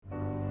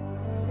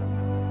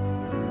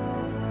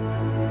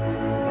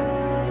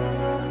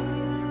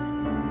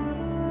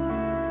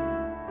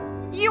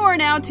You are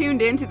now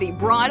tuned in to the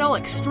Bridal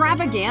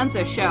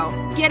Extravaganza Show.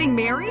 Getting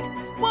married?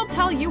 We'll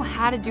tell you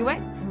how to do it,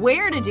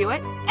 where to do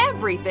it,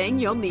 everything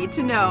you'll need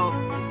to know.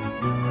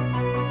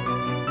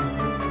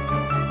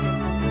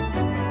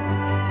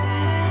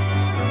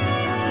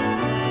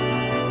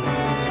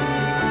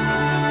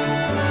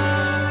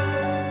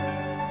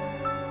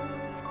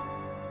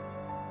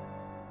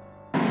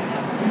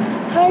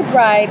 Hi,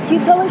 Bride. Can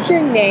you tell us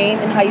your name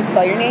and how you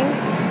spell your name?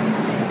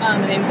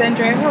 My name's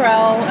Andrea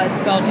Harrell. It's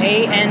spelled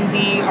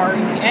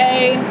ANDREAHURELL.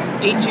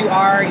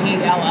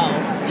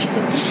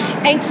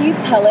 And can you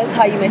tell us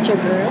how you met your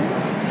groom?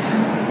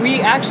 We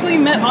actually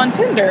met on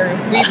Tinder.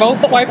 We both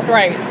swiped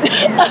right.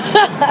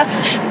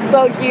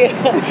 So cute.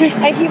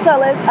 And can you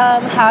tell us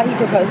how he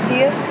proposed to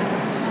you?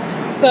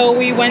 So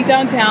we went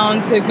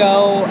downtown to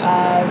go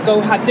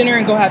have dinner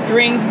and go have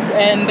drinks,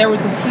 and there was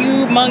this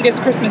humongous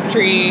Christmas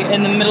tree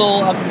in the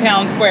middle of the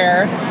town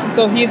square.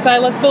 So he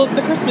decided, let's go to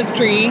the Christmas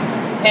tree,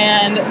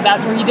 and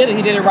that's where he did it.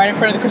 He did it right in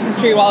front of the Christmas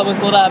tree while it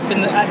was lit up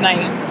at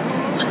night.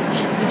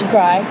 Did you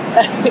cry?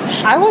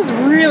 I was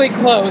really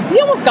close. He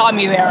almost got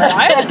me there.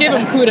 I had to give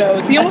him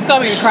kudos. He almost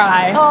got me to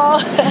cry. Oh.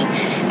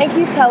 And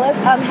can you tell us,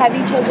 have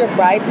you chose your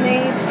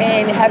bridesmaids,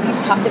 and have you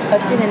popped the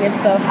question, and if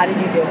so, how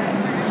did you do it?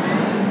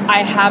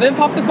 I haven't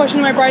popped the question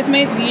to my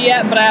bridesmaids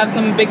yet, but I have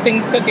some big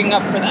things cooking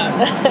up for them.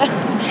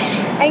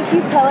 And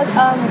can you tell us,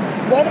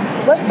 what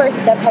first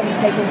step have you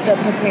taken to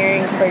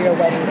preparing for your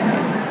wedding day?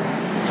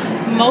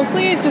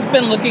 Mostly it's just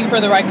been looking for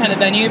the right kind of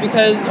venue,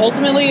 because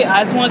ultimately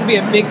I just want it to be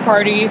a big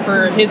party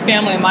for his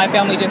family and my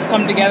family, just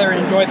come together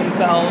and enjoy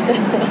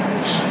themselves.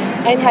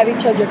 And have you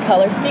chose your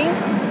color scheme?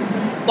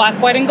 Black,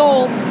 white, and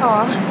gold.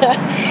 Aw.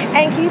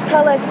 And can you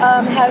tell us,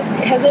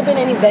 has there been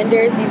any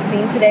vendors you've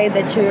seen today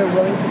that you're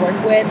willing to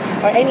work with,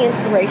 or any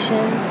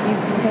inspirations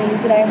you've seen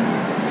today?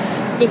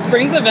 The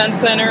Springs Event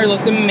Center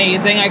looked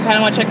amazing. I kind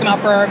of want to check them out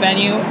for our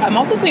venue. I'm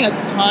also seeing a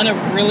ton of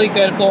really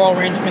good floral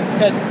arrangements,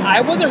 because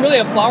I wasn't really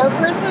a flower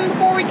person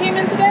before we came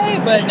in today,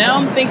 but now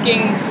I'm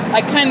thinking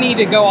I kind of need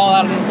to go all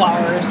out on the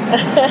flowers.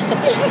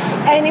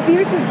 And if you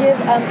were to give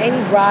any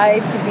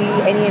bride to be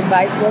any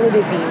advice, what would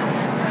it be?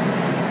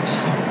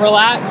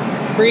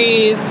 Relax,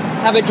 breathe,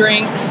 have a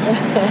drink.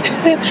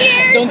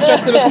 Cheers!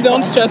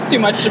 Don't stress too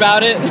much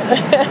about it.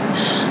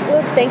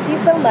 Well, thank you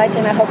so much,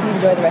 and I hope you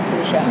enjoy the rest of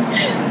the show.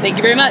 Thank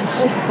you very much.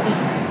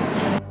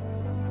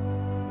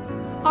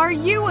 Are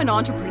you an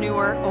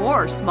entrepreneur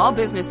or small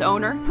business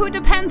owner who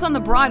depends on the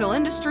bridal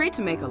industry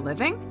to make a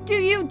living? Do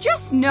you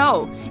just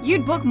know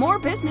you'd book more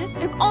business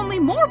if only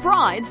more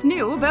brides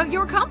knew about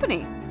your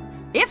company?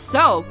 If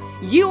so,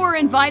 you are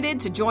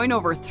invited to join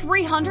over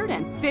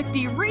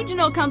 350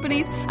 regional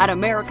companies at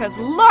America's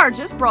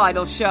largest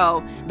bridal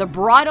show, the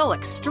Bridal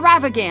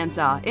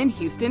Extravaganza in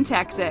Houston,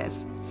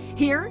 Texas.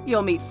 Here,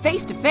 you'll meet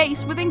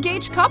face-to-face with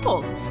engaged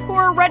couples who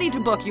are ready to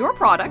book your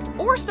product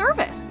or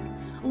service.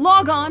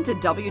 Log on to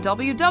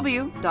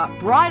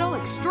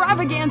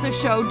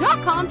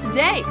www.bridalextravaganzashow.com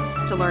today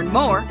to learn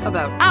more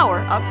about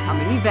our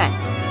upcoming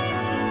event.